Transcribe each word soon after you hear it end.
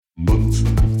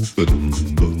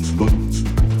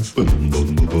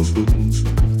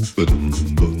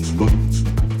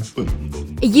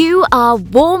You are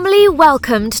warmly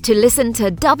welcomed to listen to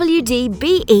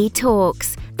WDBE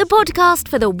Talks, the podcast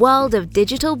for the world of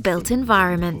digital built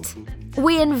environment.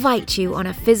 We invite you on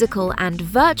a physical and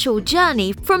virtual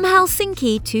journey from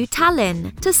Helsinki to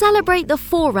Tallinn to celebrate the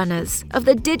forerunners of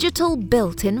the digital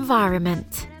built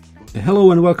environment. Hello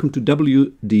and welcome to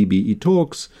WDBE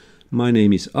Talks. My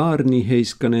name is Arni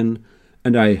Heiskanen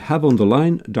and I have on the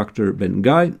line Dr. Ben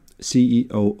Gai,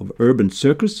 CEO of Urban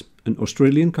Circus, an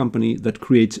Australian company that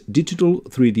creates digital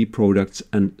 3D products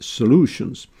and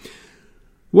solutions.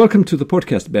 Welcome to the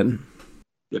podcast, Ben.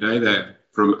 G'day there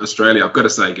from Australia. I've got to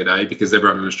say g'day because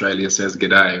everyone in Australia says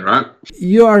g'day, right?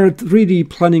 You are a 3D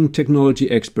planning technology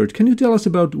expert. Can you tell us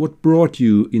about what brought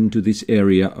you into this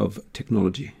area of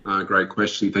technology? Great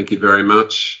question. Thank you very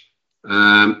much.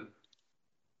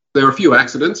 There were a few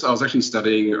accidents. I was actually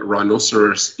studying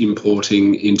rhinoceros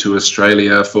importing into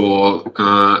Australia for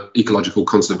ecological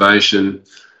conservation.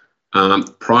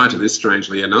 Prior to this,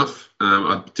 strangely enough,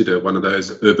 I did one of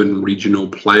those urban regional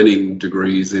planning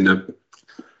degrees in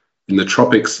the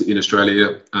tropics in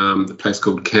Australia, a place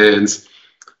called Cairns.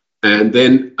 And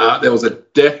then there was a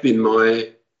death in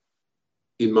my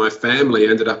family.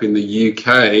 Ended up in the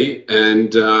UK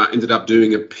and ended up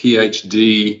doing a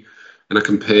PhD, and I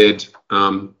compared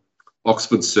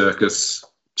Oxford Circus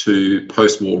to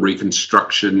post-war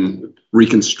reconstructed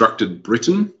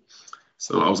Britain.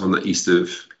 So I was on the east of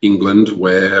England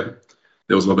where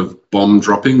there was a lot of bomb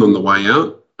dropping on the way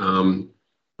out when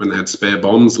they had spare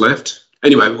bombs left.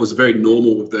 Anyway, it was very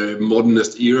normal with the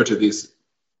modernist era to this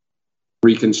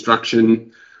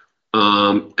reconstruction.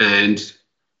 And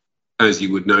as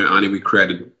you would know, Arnie, we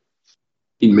created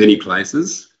in many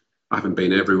places. I haven't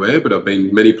been everywhere, but I've been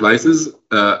in many places.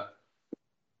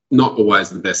 Not always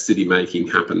the best city making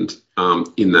happened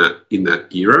in that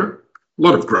era. A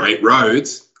lot of great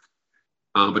roads,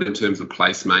 but in terms of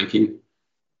place making.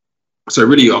 So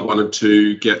really I wanted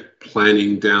to get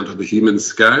planning down to the human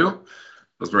scale.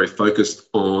 I was very focused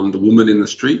on the woman in the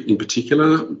street in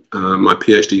particular. My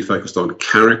PhD focused on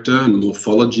character and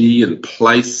morphology and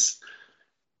place.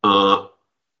 And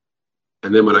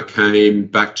then when I came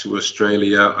back to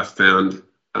Australia, I found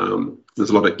there's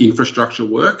a lot of infrastructure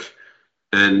work.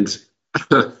 And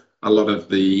a lot of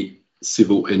the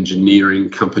civil engineering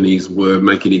companies were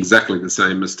making exactly the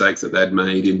same mistakes that they'd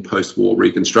made in post-war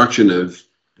reconstruction of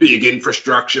big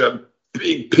infrastructure,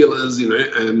 big pillars,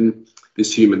 and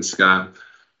this human scale.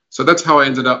 So that's how I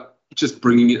ended up just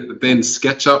bringing it. Then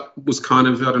SketchUp was kind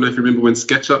of, I don't know if you remember when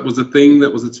SketchUp was a thing,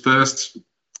 that was its first,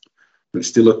 it's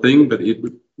still a thing, but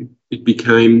it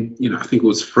became, I think it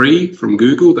was free from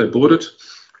Google, they bought it.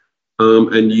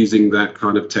 And using that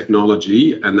kind of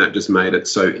technology, and that just made it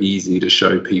so easy to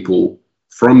show people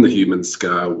from the human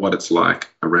scale what it's like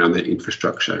around their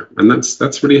infrastructure. And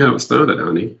that's really how it started,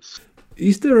 Arnie.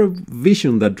 Is there a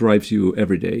vision that drives you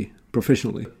every day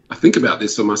professionally? I think about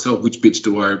this for myself. Which bits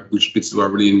do I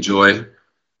really enjoy?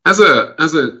 As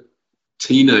a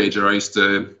teenager, I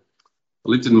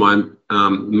lived in my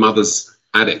mother's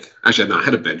attic. Actually, no, I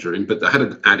had a bedroom, but I had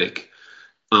an attic.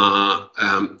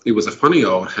 It was a funny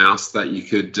old house that you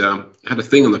could had a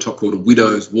thing on the top called a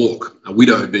widow's walk. A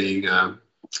widow being,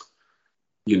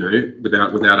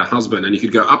 without a husband, and you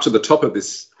could go up to the top of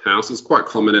this house. It's quite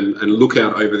common, and look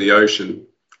out over the ocean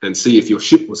and see if your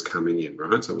ship was coming in.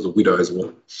 Right, so it was a widow's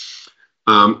walk.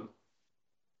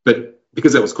 But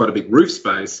because there was quite a big roof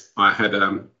space, I had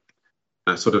a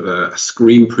sort of a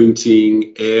screen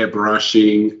printing,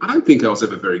 airbrushing. I don't think I was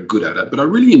ever very good at it, but I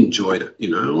really enjoyed it.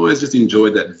 I always just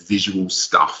enjoyed that visual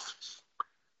stuff.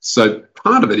 So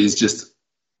part of it is just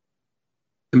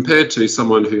compared to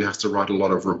someone who has to write a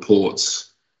lot of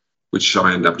reports, which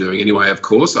I end up doing anyway, of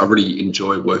course, I really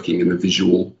enjoy working in the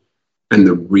visual and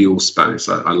the real space.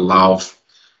 I love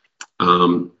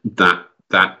that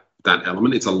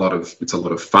element. It's a lot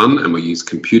of fun, and we use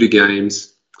computer games.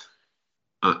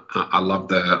 I love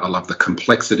the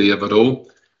complexity of it all.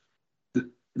 The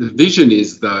vision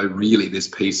is, though, really this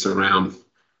piece around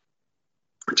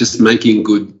just making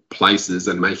good places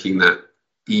and making that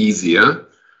easier.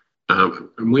 And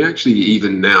we're actually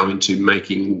even now into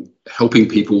helping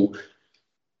people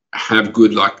have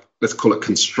good, let's call it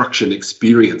construction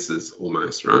experiences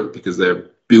almost, right? Because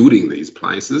they're building these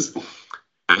places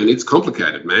and it's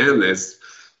complicated, man. There's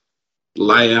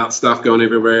layout stuff going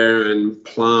everywhere, and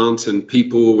plant and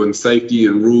people and safety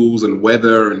and rules and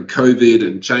weather and COVID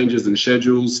and changes and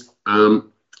schedules.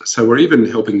 So we're even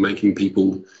giving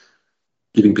people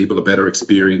a better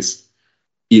experience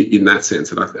in that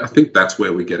sense. And I think that's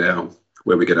where we get our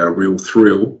where we get our real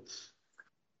thrill.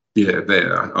 Yeah,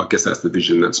 there. I guess that's the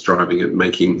vision that's driving it,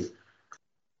 making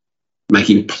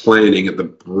planning at the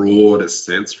broadest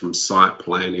sense, from site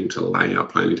planning to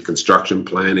layout planning to construction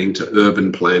planning to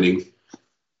urban planning,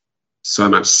 so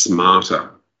much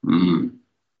smarter.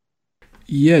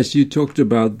 Yes, you talked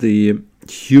about the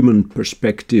human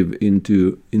perspective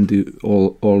into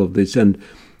all of this, and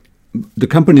the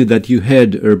company that you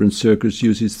head, Urban Circus,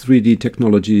 uses 3D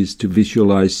technologies to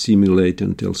visualize, simulate,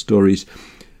 and tell stories.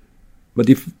 But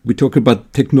if we talk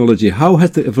about technology, how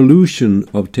has the evolution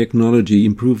of technology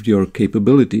improved your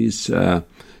capabilities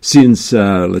since,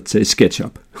 let's say,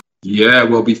 SketchUp? Yeah,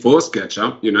 well, before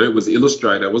SketchUp, it was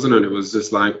Illustrator, wasn't it? It was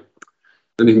just like,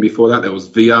 and even before that, there was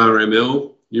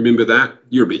VRML. You remember that?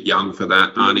 You're a bit young for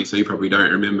that, Arnie, so you probably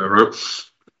don't remember, right?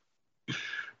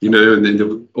 And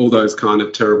then all those kind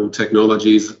of terrible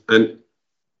technologies. And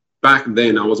back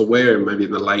then, I was aware, maybe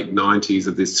in the late 90s,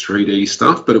 of this 3D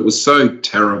stuff, but it was so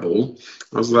terrible.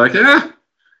 I was like,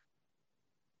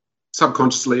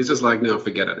 subconsciously, it's just like, no,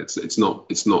 forget it. It's not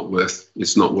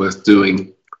worth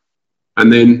doing.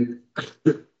 And then,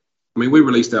 we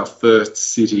released our first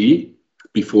city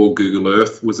before Google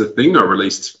Earth was a thing. I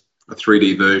released a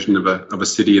 3D version of a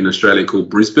city in Australia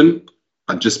called Brisbane.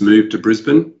 I just moved to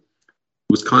Brisbane.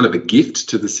 It was kind of a gift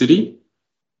to the city.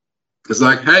 It's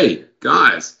like, hey,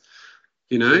 guys,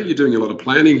 you're doing a lot of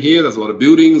planning here. There's a lot of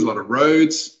buildings, a lot of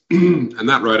roads, and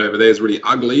that road over there is really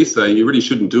ugly, so you really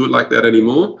shouldn't do it like that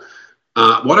anymore.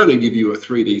 Why don't I give you a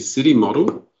 3D city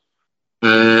model,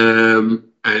 and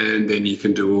then you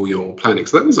can do all your planning.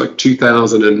 So that was like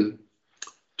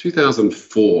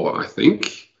 2004, I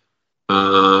think.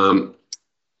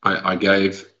 I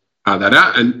gave that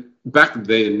out, and back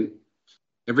then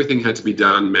everything had to be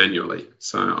done manually.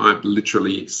 So I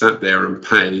literally sat there and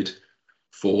paid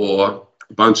for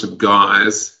a bunch of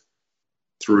guys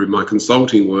through my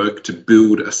consulting work to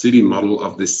build a city model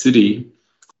of this city,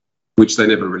 which they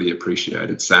never really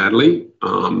appreciated, sadly,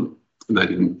 and they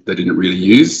didn't really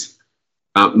use.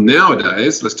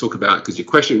 Nowadays, let's talk about, because your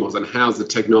question was on how's the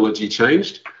technology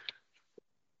changed.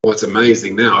 Well, it's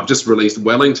amazing now. I've just released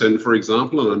Wellington, for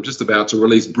example, and I'm just about to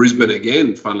release Brisbane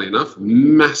again, funnily enough,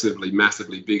 massively,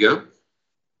 massively bigger.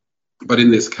 But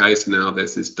in this case now,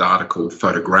 there's this data called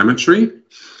photogrammetry,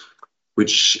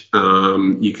 which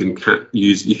you can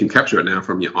use. You can capture it now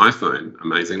from your iPhone,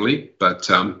 amazingly. But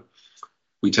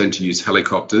we tend to use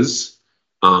helicopters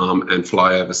and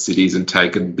fly over cities and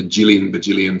take a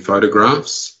bajillion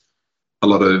photographs. A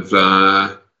lot of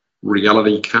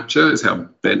reality capture is how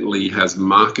Bentley has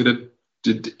marketed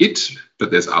it, but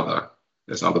there's other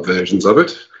versions of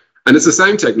it, and it's the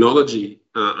same technology,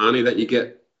 Arnie, that you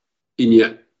get in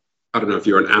your, I don't know if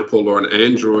you're an Apple or an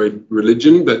Android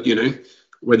religion, but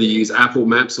whether you use Apple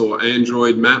Maps or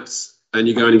Android Maps, and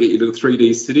you go and you get your little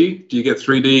 3D city. Do you get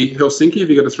 3D Helsinki? Have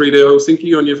you got a 3D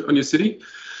Helsinki on your city?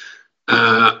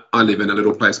 I live in a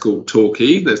little place called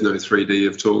Torquay. There's no 3D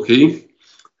of Torquay.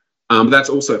 That's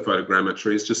also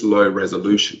photogrammetry. It's just low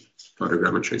resolution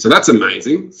photogrammetry. So that's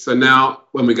amazing. So now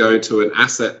when we go to an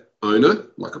asset owner,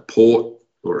 like a port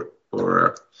or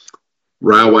a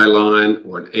railway line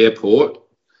or an airport,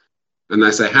 and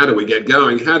they say, how do we get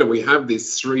going? How do we have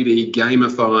this 3D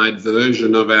gamified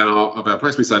version of our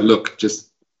place? We say, look,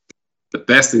 just the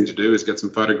best thing to do is get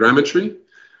some photogrammetry.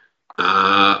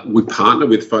 We partner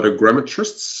with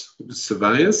photogrammetrists,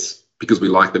 surveyors, because we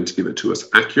like them to give it to us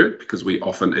accurate, because we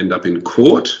often end up in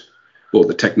court, or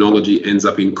the technology ends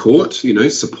up in court,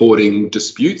 supporting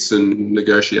disputes and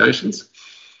negotiations.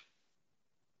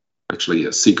 Actually,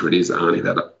 a secret is, Arnie,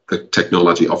 that the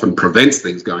technology often prevents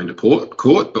things going to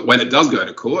court, but when it does go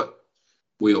to court,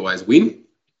 we always win,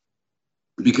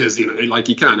 because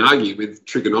you can't argue with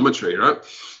trigonometry, right?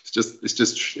 It's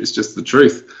just the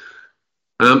truth.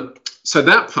 So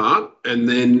that part, and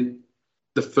then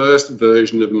the first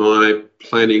version of my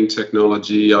planning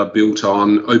technology I built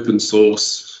on open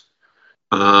source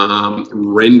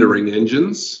rendering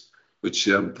engines, which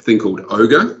a thing called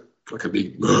Ogre, like a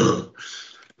big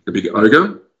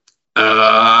ogre.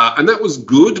 And that was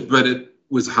good, but it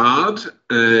was hard.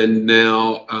 And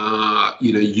now,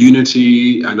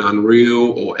 Unity and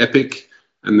Unreal or Epic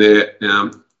and their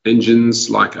engines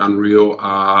like Unreal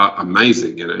are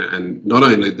amazing. And not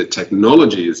only the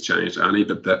technology has changed, Arnie,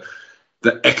 but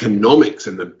the economics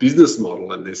and the business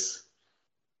model and this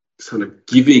sort of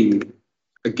giving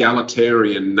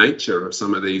egalitarian nature of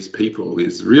some of these people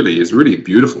is really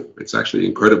beautiful. It's actually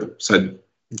incredible. So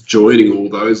joining all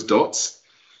those dots,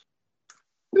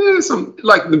 some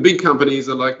like the big companies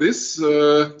are like this.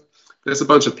 There's a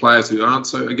bunch of players who aren't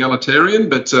so egalitarian,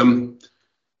 but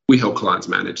we help clients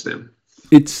manage them.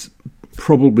 It's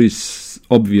probably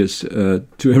obvious to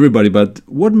everybody, but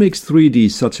what makes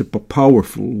 3D such a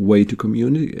powerful way to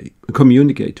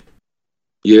communicate?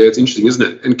 Yeah, it's interesting, isn't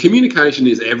it? And communication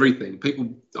is everything. People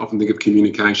often think of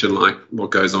communication like what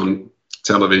goes on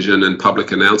television and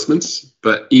public announcements,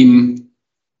 but in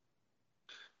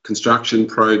construction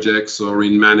projects or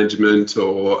in management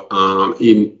or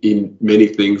in many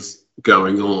things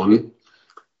going on,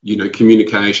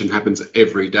 communication happens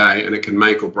every day and it can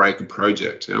make or break a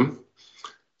project. Yeah?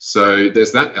 So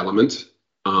there's that element.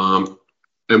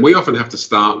 And we often have to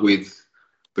start with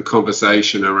the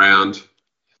conversation around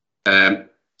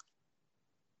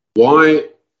why,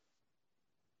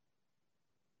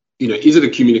 is it a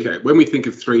communicator? When we think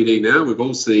of 3D now, we've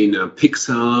all seen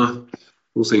Pixar,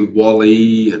 we've all seen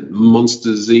WALL-E and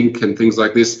Monsters, Inc. and things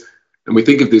like this. And we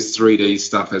think of this 3D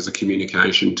stuff as a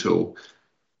communication tool.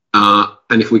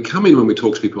 And if we come in when we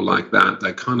talk to people like that,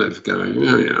 they kind of go,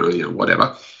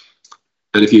 whatever.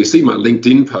 And if you see my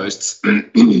LinkedIn posts,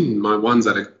 my ones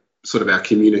that are sort of our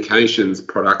communications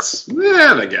products,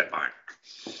 they get like,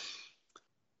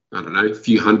 I don't know, a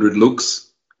few hundred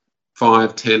looks,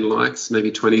 5, 10 likes,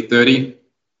 maybe 20, 30.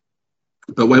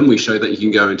 But when we show that you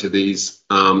can go into these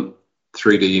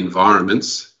 3D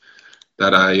environments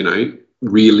that are,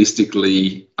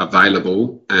 realistically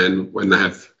available, and when they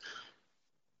have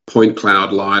point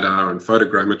cloud LiDAR and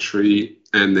photogrammetry,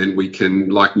 and then we can,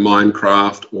 like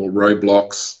Minecraft or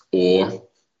Roblox or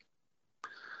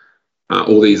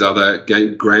all these other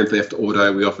games, Grand Theft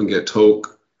Auto, we often get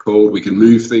called, we can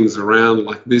move things around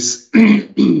like this.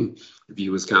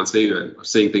 Viewers can't see,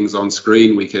 seeing things on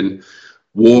screen. We can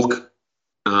walk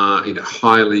in a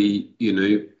highly,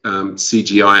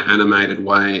 CGI animated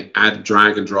way, add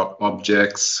drag and drop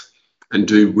objects and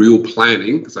do real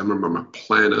planning, because I remember I'm a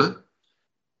planner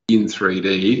in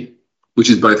 3D, which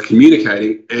is both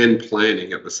communicating and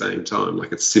planning at the same time,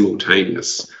 like it's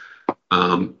simultaneous.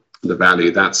 The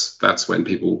value, that's when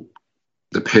people,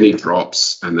 the penny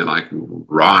drops and they're like,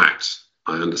 right,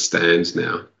 I understand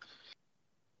now.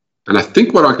 And I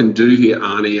think what I can do here,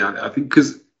 Arnie, I think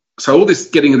so all this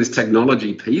getting this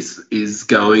technology piece is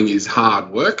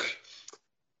hard work.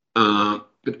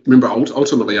 But remember,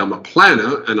 ultimately I'm a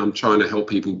planner and I'm trying to help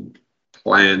people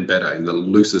plan better in the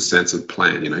loosest sense of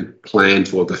plan, plan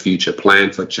for the future,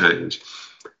 plan for change,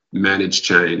 manage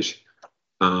change.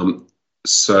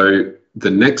 So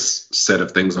the next set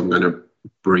of things I'm going to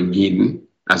bring in,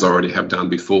 as I already have done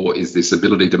before, is this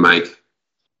ability to make,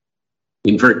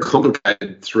 in very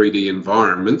complicated 3D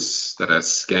environments that are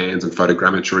scans and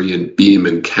photogrammetry and BIM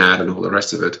and CAD and all the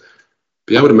rest of it,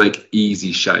 be able to make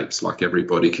easy shapes like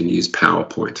everybody can use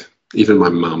PowerPoint. Even my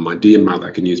mum, my dear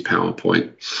mother, can use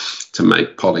PowerPoint to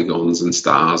make polygons and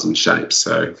stars and shapes.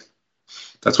 So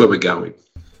that's where we're going.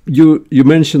 You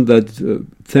mentioned that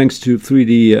thanks to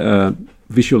 3D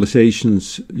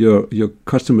visualizations, your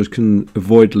customers can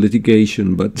avoid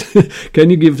litigation. But can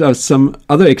you give us some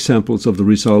other examples of the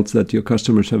results that your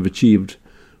customers have achieved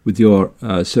with your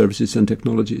services and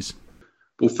technologies?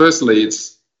 Well, firstly,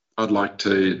 I'd like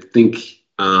to think,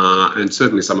 and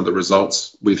certainly some of the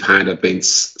results we've had have been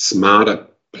smarter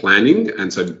planning,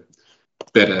 and so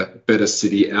better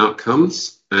city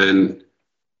outcomes. And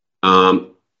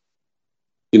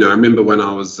I remember when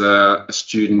I was a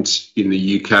student in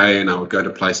the UK and I would go to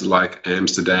places like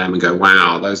Amsterdam and go,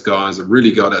 wow, those guys have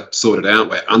really got it sorted out.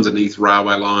 We're underneath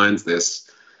railway lines. There's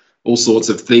all sorts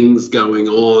of things going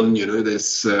on.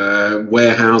 There's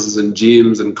warehouses and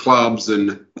gyms and clubs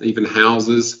and even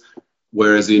houses.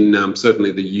 Whereas in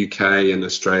certainly the UK and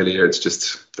Australia, that's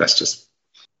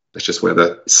just where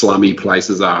the slummy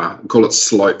places are. We call it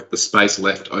slope, the space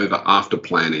left over after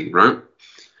planning, right?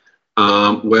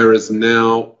 Whereas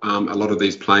now, a lot of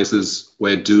these places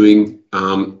we're doing,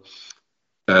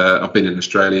 I've been in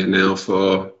Australia now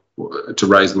to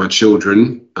raise my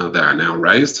children. They are now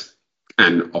raised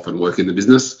and often work in the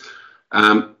business.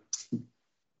 Now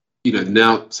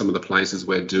some of the places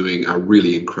we're doing are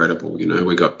really incredible.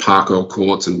 We've got parkour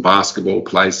courts and basketball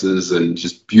places and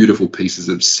just beautiful pieces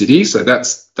of city. So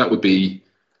that would be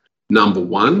number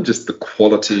one, just the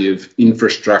quality of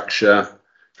infrastructure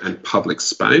and public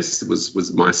space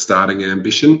was my starting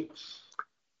ambition.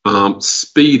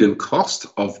 Speed and cost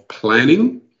of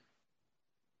planning.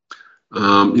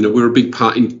 We're a big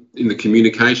part in the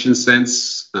communication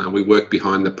sense. We worked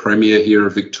behind the Premier here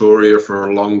of Victoria for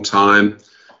a long time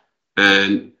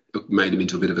and made him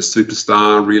into a bit of a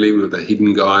superstar, really, with the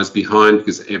hidden guys behind,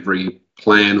 because every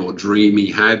plan or dream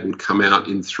he had would come out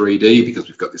in 3D, because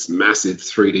we've got this massive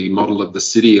 3D model of the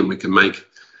city and we can make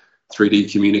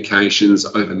 3D communications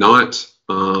overnight,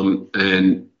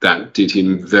 and that did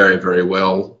him very, very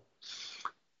well.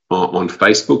 on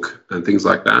Facebook and things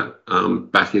like that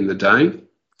back in the day,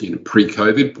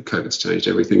 pre-COVID. COVID's changed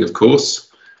everything, of course.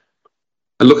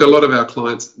 And look, a lot of our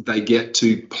clients, they get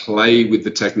to play with the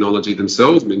technology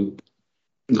themselves. I mean,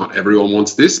 not everyone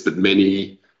wants this, but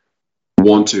many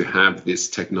want to have this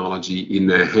technology in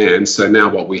their hands. So now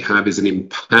what we have is an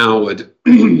empowered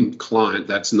client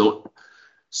that's not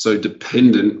so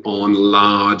dependent on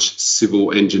large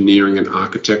civil engineering and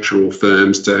architectural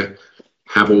firms to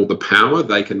have all the power.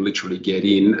 They can literally get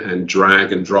in and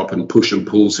drag and drop and push and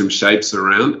pull some shapes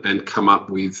around and come up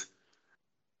with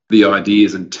the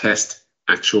ideas and test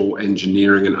actual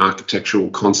engineering and architectural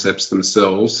concepts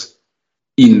themselves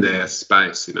in their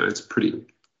space.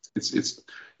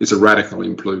 It's a radical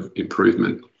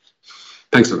improvement.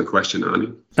 Thanks for the question,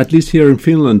 Arnie. At least here in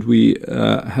Finland, we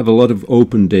have a lot of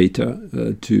open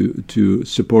data to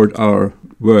support our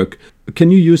work.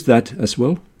 Can you use that as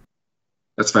well?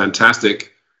 That's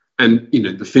fantastic. And,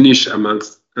 the Finnish,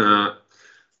 amongst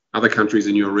other countries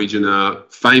in your region, are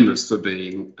famous for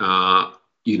being,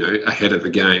 ahead of the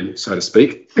game, so to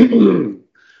speak.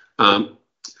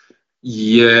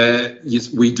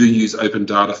 Yes, we do use open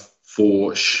data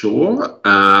for sure,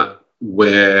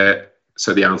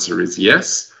 so the answer is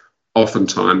yes.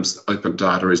 Oftentimes, open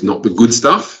data is not the good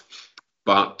stuff,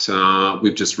 but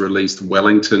we've just released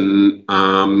Wellington,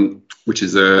 which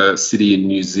is a city in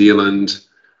New Zealand,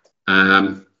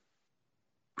 the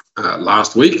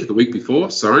week before,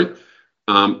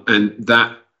 and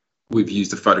that we've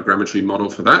used a photogrammetry model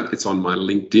for that. It's on my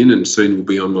LinkedIn and soon will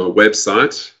be on my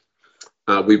website.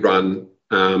 We run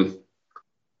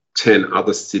 10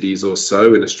 other cities or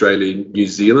so in Australia and New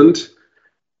Zealand.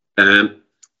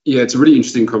 It's a really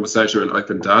interesting conversation around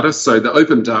open data. So the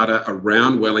open data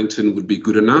around Wellington would be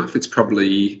good enough. It's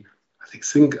probably, I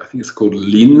think it's called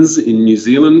LINZ in New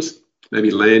Zealand,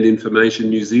 maybe Land Information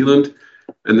New Zealand.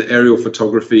 And the aerial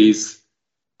photography is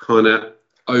kind of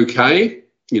okay,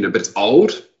 but it's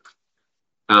old.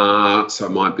 So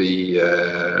it might be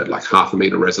like 0.5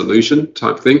 meter resolution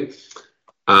type thing.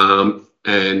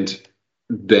 And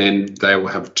then they will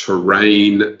have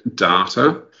terrain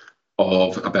data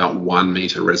of about 1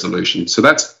 meter resolution. So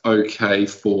that's okay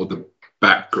for the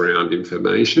background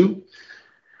information.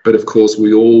 But of course,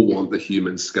 we all want the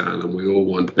human scale and we all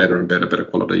want better and better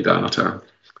quality data.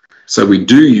 So we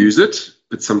do use it,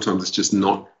 but sometimes it's just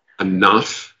not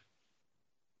enough.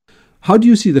 How do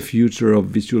you see the future of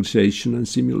visualization and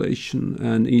simulation?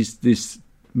 And is this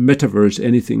metaverse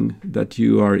anything that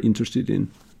you are interested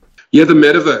in? Yeah, the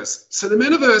metaverse. So the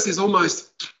metaverse is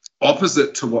almost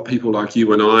opposite to what people like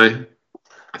you and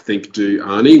I think do,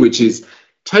 Arnie, which is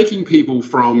taking people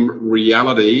from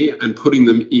reality and putting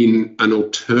them in an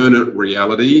alternate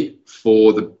reality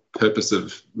for the purpose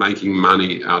of making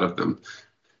money out of them,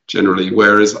 generally.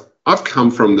 Whereas I've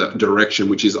come from the direction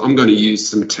which is I'm going to use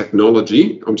some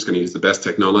technology. I'm just going to use the best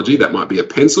technology. That might be a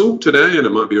pencil today and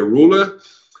it might be a ruler.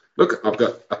 Look, I've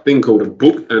got a thing called a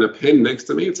book and a pen next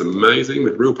to me. It's amazing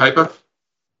with real paper.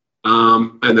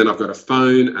 And then I've got a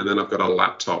phone and then I've got a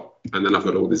laptop and then I've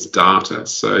got all this data.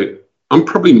 So I'm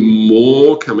probably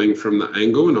more coming from the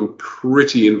angle, and I'm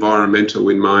pretty environmental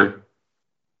in my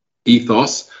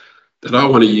ethos, that I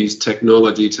want to use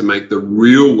technology to make the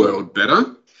real world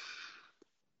better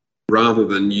rather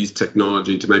than use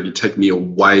technology to maybe take me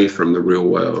away from the real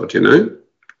world, Now,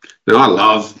 I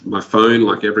love my phone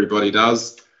like everybody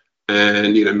does.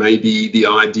 And, maybe the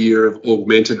idea of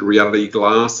augmented reality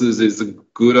glasses is a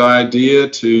good idea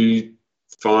to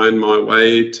find my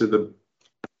way to the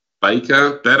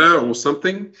baker better or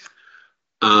something.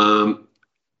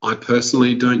 I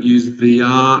personally don't use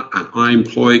VR, and I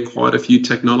employ quite a few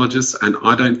technologists, and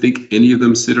I don't think any of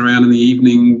them sit around in the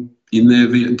evening in their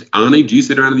VR. Arnie, do you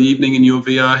sit around in the evening in your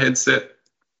VR headset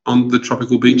on the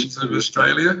tropical beaches of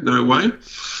Australia? No way.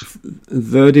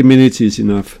 30 minutes is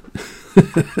enough.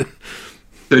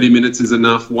 30 minutes is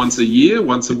enough once a year,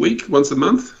 once a week, once a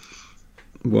month?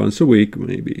 Once a week,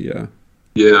 maybe, yeah.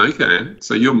 Yeah, okay.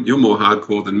 So you're more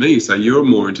hardcore than me, so you're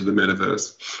more into the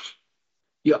metaverse.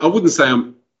 Yeah, I wouldn't say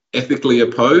I'm ethically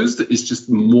opposed. It's just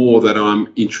more that I'm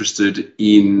interested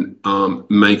in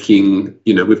making,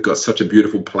 we've got such a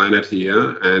beautiful planet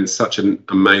here and such an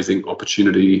amazing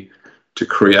opportunity to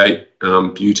create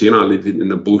beauty. And I live in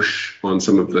the bush on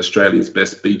some of Australia's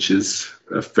best beaches,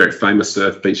 a very famous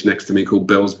surf beach next to me called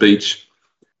Bells Beach.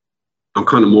 I'm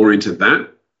kind of more into that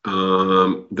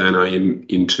than I am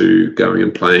into going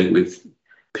and playing with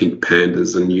pink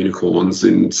pandas and unicorns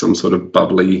in some sort of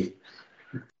bubbly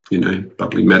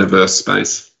metaverse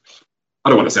space. I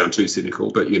don't want to sound too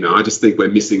cynical, but, I just think we're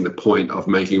missing the point of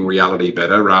making reality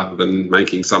better rather than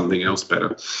making something else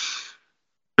better.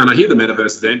 And I hear the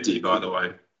metaverse is empty, by the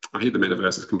way. I hear the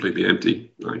metaverse is completely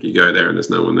empty. Like you go there and there's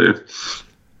no one there.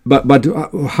 But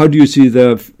how do you see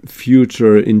the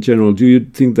future in general? Do you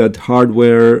think that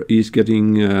hardware is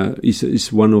getting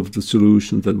is one of the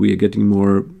solutions, that we are getting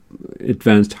more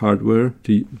advanced hardware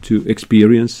to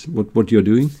experience what you're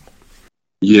doing?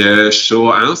 Yeah,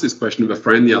 sure. I asked this question of a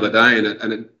friend the other day,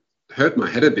 and it hurt my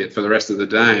head a bit for the rest of the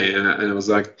day. And I was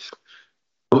like,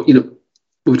 well, you know,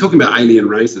 we were talking about alien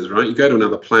races, right? You go to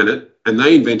another planet, and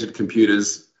they invented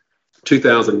computers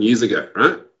 2,000 years ago,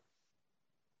 right?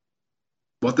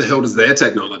 What the hell does their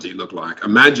technology look like?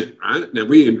 Imagine, right? Now,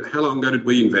 how long ago did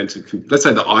we invent it? Let's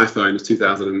say the iPhone is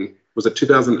 2000. Was it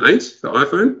 2008? The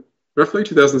iPhone, roughly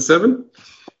 2007.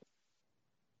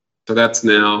 So that's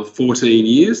now 14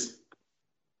 years.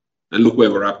 And look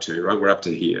where we're up to, right? We're up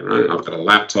to here, right? I've got a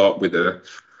laptop with a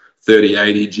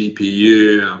 3080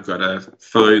 GPU. I've got a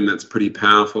phone that's pretty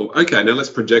powerful. Okay, now let's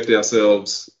project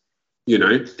ourselves, you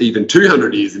know, even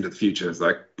 200 years into the future. It's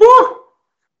like, whoa!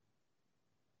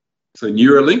 So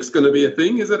Neuralink's going to be a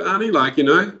thing, is it, Arnie? Like, you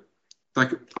know,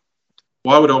 like,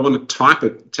 why would I want to type a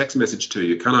text message to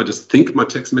you? Can't I just think my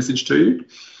text message to you?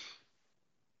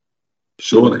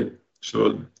 Surely.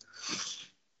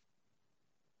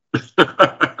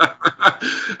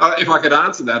 If I could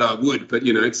answer that, I would. But,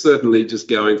 you know, it's certainly just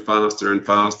going faster and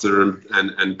faster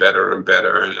and better and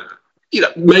better. And, you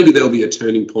know, maybe there'll be a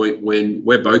turning point when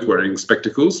we're both wearing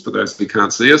spectacles, for those who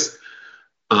can't see us,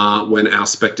 when our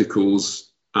spectacles...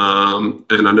 and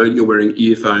I know you're wearing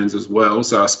earphones as well.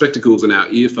 So our spectacles and our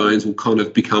earphones will kind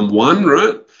of become one,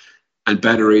 right? And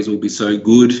batteries will be so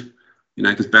good, you know,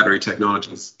 because battery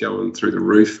technology is going through the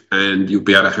roof, and you'll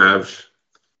be able to have,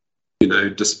 you know,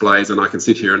 displays, and I can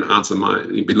sit here and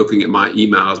you'd be looking at my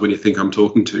emails when you think I'm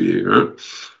talking to you, right?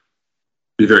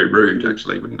 Be very rude,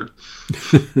 actually, wouldn't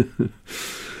it?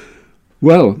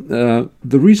 Well,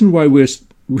 the reason why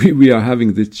we are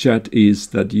having this chat is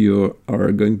that you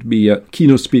are going to be a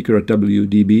keynote speaker at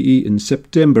WDBE in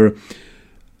September.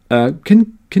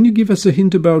 Can you give us a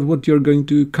hint about what you're going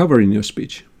to cover in your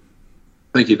speech?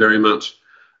 Thank you very much.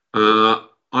 I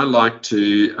like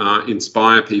to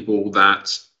inspire people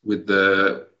that with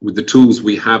the tools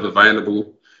we have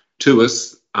available to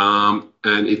us,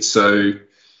 and it's so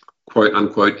quote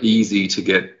unquote easy to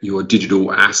get your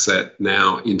digital asset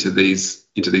now into these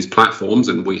platforms,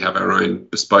 and we have our own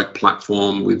bespoke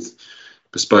platform with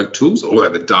bespoke tools. Although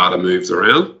the data moves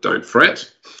around, don't fret.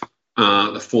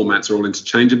 The formats are all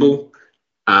interchangeable.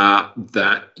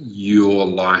 That your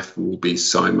life will be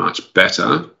so much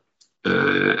better,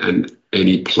 and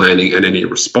any planning and any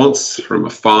response, from a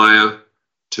fire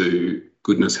to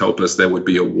goodness help us, there would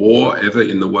be a war ever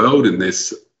in the world in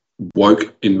this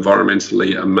woke,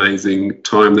 environmentally amazing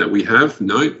time that we have.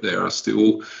 No, there are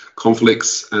still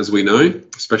conflicts, as we know,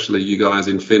 especially you guys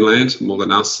in Finland, more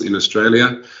than us in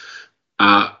Australia,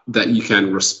 that you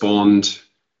can respond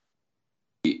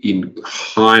in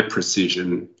high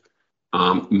precision,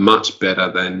 much better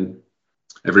than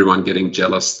everyone getting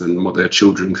jealous and what their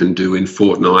children can do in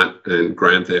Fortnite and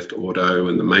Grand Theft Auto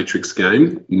and the Matrix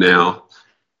game. Now,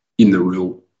 in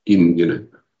the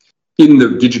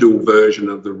digital version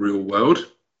of the real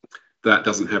world, that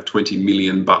doesn't have 20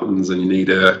 million buttons, and you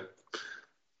need are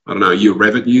you a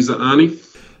Revit user, Arnie?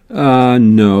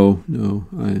 No.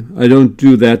 I don't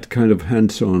do that kind of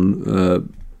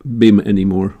hands-on BIM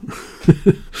anymore.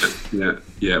 Yeah.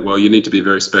 Well, you need to be a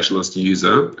very specialist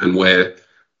user, and we're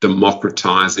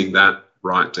democratizing that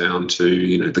right down to,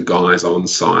 you know, the guys on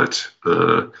site.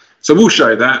 So we'll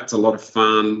show that. It's a lot of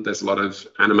fun. There's a lot of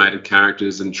animated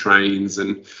characters and trains,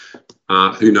 and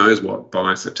who knows what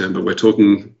by September. We've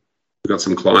got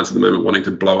some clients at the moment wanting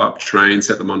to blow up trains,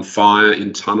 set them on fire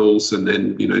in tunnels, and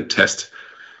then, you know, test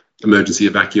emergency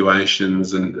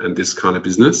evacuations and this kind of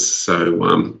business.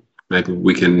 So maybe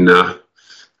we can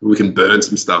burn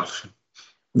some stuff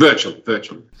virtually.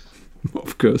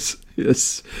 Of course,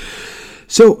 yes.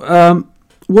 So,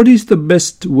 what is the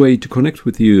best way to connect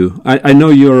with you? I know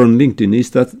you're on LinkedIn.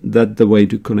 Is that the way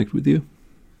to connect with you?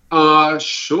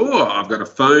 Sure. I've got a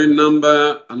phone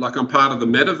number. Like, I'm part of the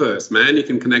metaverse, man. You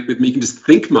can connect with me. You can just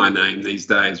think my name these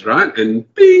days, right?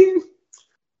 And bing.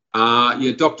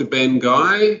 Dr. Ben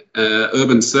Guy,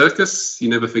 Urban Circus. You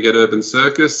never forget Urban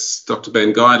Circus. Dr.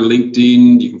 Ben Guy,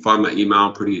 LinkedIn. You can find my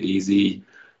email pretty easy.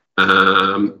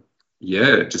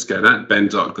 Just go that,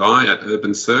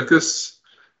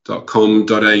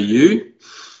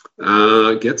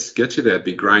 ben.guy@urbancircus.com.au. Get you there. It'd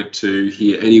be great to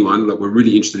hear anyone. Look, we're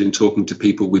really interested in talking to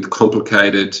people with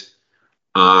complicated,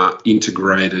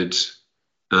 integrated,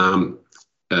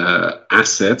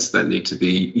 assets that need to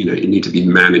be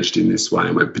managed in this way,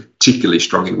 and we're particularly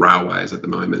strong in railways at the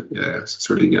moment. Yeah, it's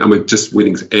really, and we're just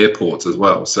winning airports as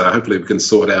well. So hopefully we can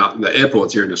sort out the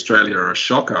airports here in Australia are a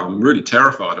shocker. I'm really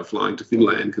terrified of flying to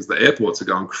Finland because the airports are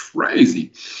going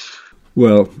crazy.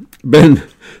 Well, Ben,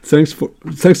 thanks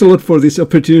a lot for this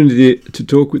opportunity to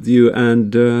talk with you,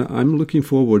 and I'm looking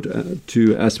forward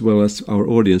to, as well as our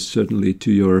audience, certainly,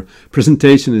 to your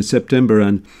presentation in September,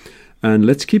 and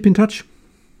let's keep in touch.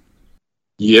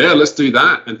 Yeah, let's do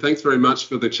that. And thanks very much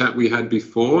for the chat we had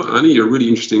before. Arnie, you're a really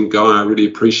interesting guy. I really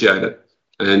appreciate it.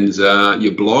 And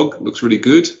your blog looks really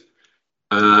good.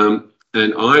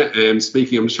 And I am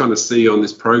speaking, I'm just trying to see on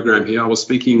this program here, I was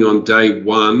speaking on day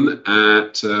 1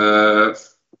 at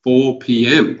 4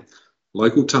 p.m.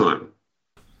 local time.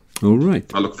 All right.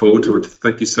 I look forward to it.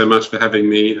 Thank you so much for having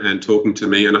me and talking to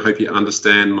me. And I hope you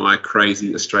understand my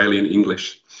crazy Australian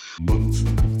English.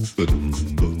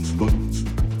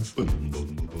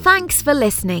 Thanks for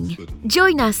listening.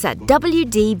 Join us at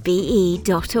wdbe.org.